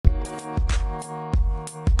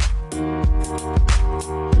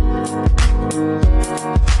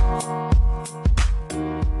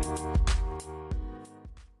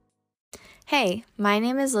Hey, my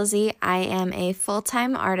name is Lizzie. I am a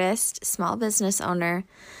full-time artist, small business owner,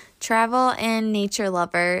 travel and nature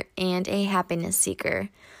lover, and a happiness seeker.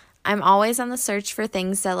 I'm always on the search for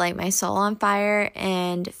things that light my soul on fire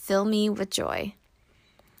and fill me with joy.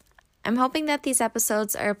 I'm hoping that these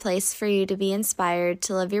episodes are a place for you to be inspired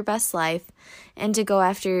to live your best life and to go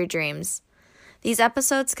after your dreams. These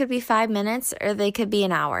episodes could be 5 minutes or they could be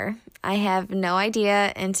an hour. I have no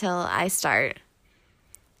idea until I start.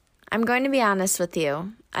 I'm going to be honest with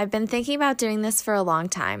you. I've been thinking about doing this for a long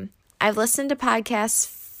time. I've listened to podcasts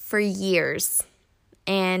for years,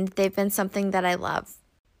 and they've been something that I love.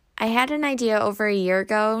 I had an idea over a year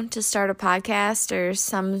ago to start a podcast or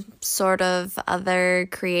some sort of other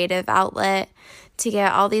creative outlet to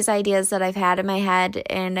get all these ideas that I've had in my head,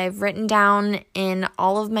 and I've written down in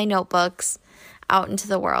all of my notebooks out into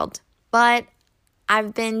the world. But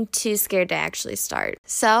I've been too scared to actually start.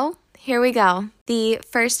 So here we go, the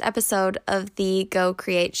first episode of the Go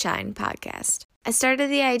Create Shine podcast. I started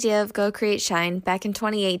the idea of Go Create Shine back in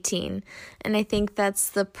 2018, and I think that's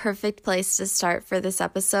the perfect place to start for this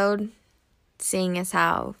episode, seeing as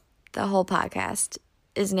how the whole podcast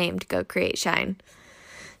is named Go Create Shine.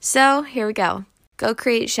 So here we go, Go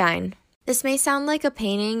Create Shine. This may sound like a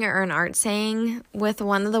painting or an art saying, with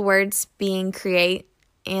one of the words being create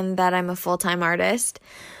and that I'm a full-time artist,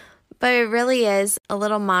 but it really is a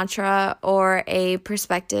little mantra or a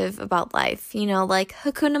perspective about life, like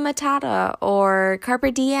Hakuna Matata or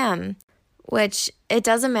Carpe Diem, which it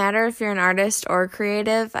doesn't matter if you're an artist or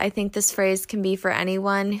creative. I think this phrase can be for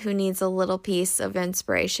anyone who needs a little piece of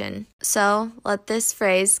inspiration. So let this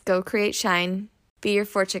phrase, Go Create Shine, be your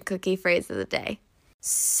fortune cookie phrase of the day.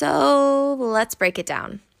 So let's break it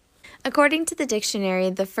down. According to the dictionary,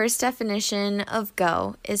 the first definition of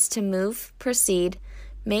go is to move, proceed,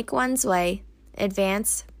 make one's way,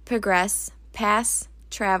 advance, progress, pass,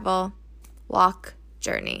 travel, walk,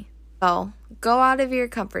 journey. Go out of your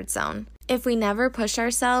comfort zone. If we never push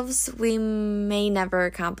ourselves, we may never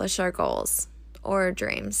accomplish our goals or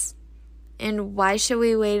dreams. And why should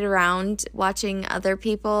we wait around watching other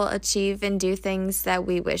people achieve and do things that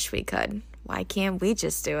we wish we could? Why can't we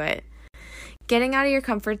just do it? Getting out of your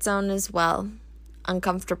comfort zone is,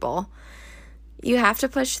 uncomfortable. You have to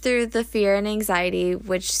push through the fear and anxiety,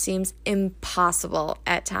 which seems impossible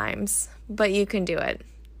at times, but you can do it.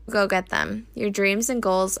 Go get them. Your dreams and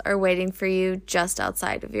goals are waiting for you just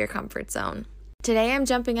outside of your comfort zone. Today, I'm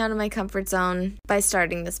jumping out of my comfort zone by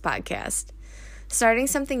starting this podcast. Starting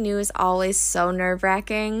something new is always so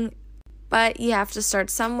nerve-wracking, but you have to start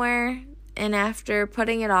somewhere, and after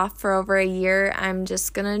putting it off for over a year, I'm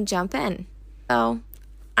just gonna jump in. So,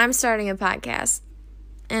 I'm starting a podcast.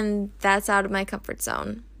 And that's out of my comfort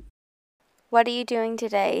zone. What are you doing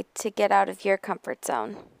today to get out of your comfort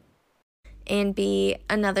zone and be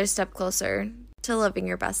another step closer to living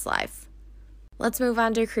your best life? Let's move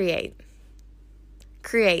on to create.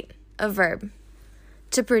 Create, a verb.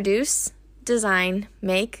 To produce, design,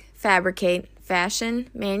 make, fabricate, fashion,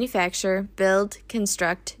 manufacture, build,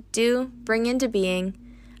 construct, do, bring into being,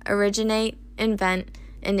 originate, invent,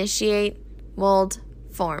 initiate, mold,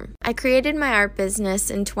 form. I created my art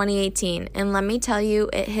business in 2018, and let me tell you,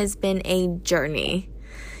 it has been a journey.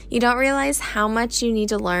 You don't realize how much you need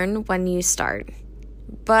to learn when you start,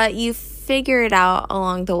 but you figure it out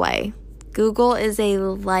along the way. Google is a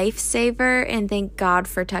lifesaver, and thank God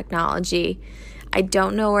for technology. I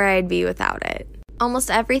don't know where I'd be without it.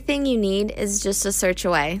 Almost everything you need is just a search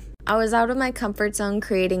away. I was out of my comfort zone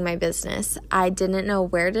creating my business. I didn't know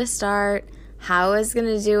where to start, how I was going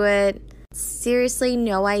to do it. Seriously,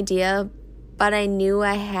 no idea, but I knew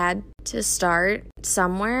I had to start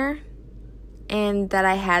somewhere and that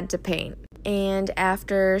I had to paint. And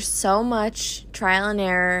after so much trial and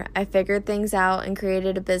error, I figured things out and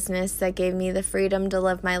created a business that gave me the freedom to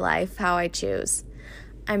live my life how I choose.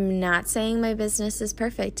 I'm not saying my business is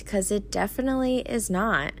perfect, because it definitely is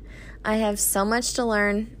not. I have so much to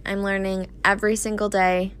learn. I'm learning every single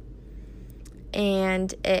day,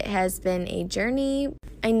 and it has been a journey.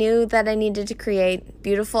 I knew that I needed to create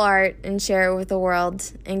beautiful art and share it with the world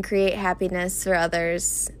and create happiness for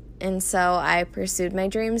others. And so I pursued my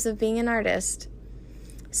dreams of being an artist.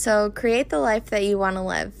 So create the life that you want to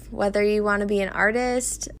live. Whether you want to be an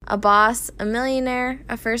artist, a boss, a millionaire,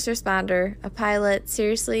 a first responder, a pilot,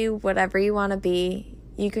 seriously, whatever you want to be,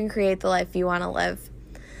 you can create the life you want to live.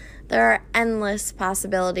 There are endless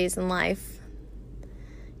possibilities in life.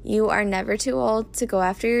 You are never too old to go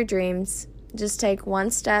after your dreams. Just take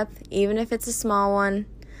one step, even if it's a small one.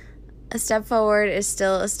 A step forward is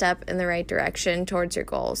still a step in the right direction towards your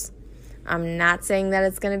goals. I'm not saying that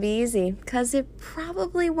it's going to be easy, because it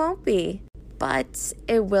probably won't be, but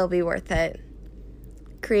it will be worth it.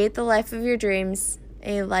 create the life of your dreams,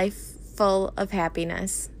 a life full of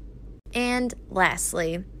happiness. And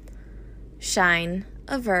lastly, shine,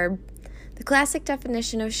 a verb. The classic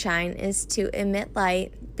definition of shine is to emit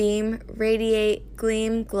light, beam, radiate,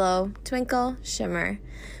 gleam, glow, twinkle, shimmer.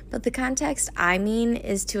 But the context I mean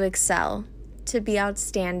is to excel, to be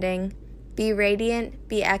outstanding, be radiant,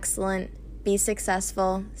 be excellent, be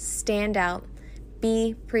successful, stand out,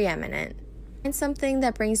 be preeminent. Find something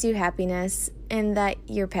that brings you happiness and that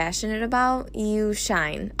you're passionate about, you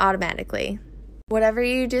shine automatically. Whatever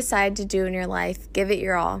you decide to do in your life, give it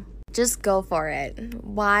your all. Just go for it.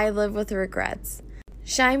 Why live with regrets?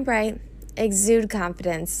 Shine bright, exude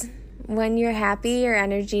confidence. When you're happy, your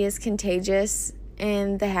energy is contagious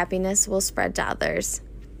and the happiness will spread to others.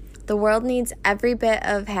 The world needs every bit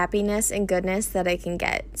of happiness and goodness that it can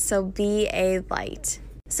get, so be a light.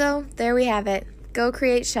 So there we have it. Go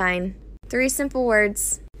create shine. 3 simple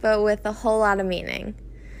words, but with a whole lot of meaning.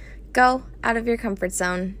 Go out of your comfort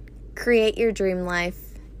zone, create your dream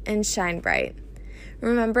life, and shine bright.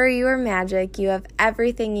 Remember, you are magic. You have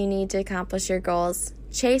everything you need to accomplish your goals.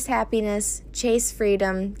 Chase happiness, chase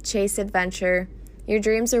freedom, chase adventure. Your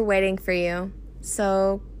dreams are waiting for you.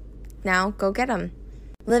 So now go get them.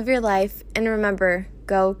 Live your life, and remember,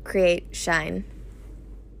 go create shine.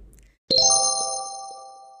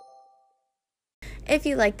 If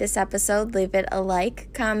you like this episode, leave it a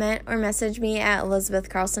like, comment, or message me at Elizabeth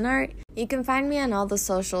Carlson Art. You can find me on all the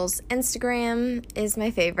socials. Instagram is my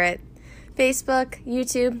favorite. Facebook,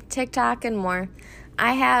 YouTube, TikTok, and more.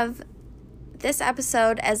 I have this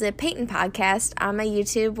episode as a painting podcast on my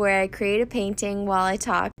YouTube where I create a painting while I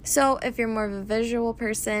talk. So if you're more of a visual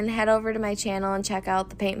person, head over to my channel and check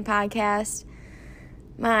out the painting podcast.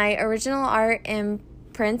 My original art and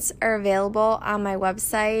prints are available on my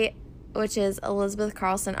website, which is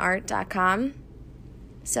elizabethcarlsonart.com.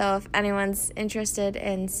 So if anyone's interested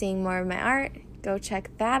in seeing more of my art, go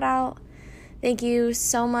check that out. Thank you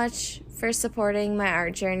so much for supporting my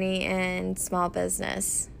art journey and small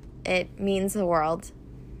business. It means the world.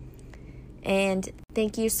 And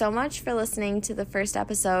thank you so much for listening to the first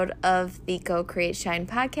episode of the Go Create Shine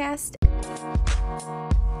podcast.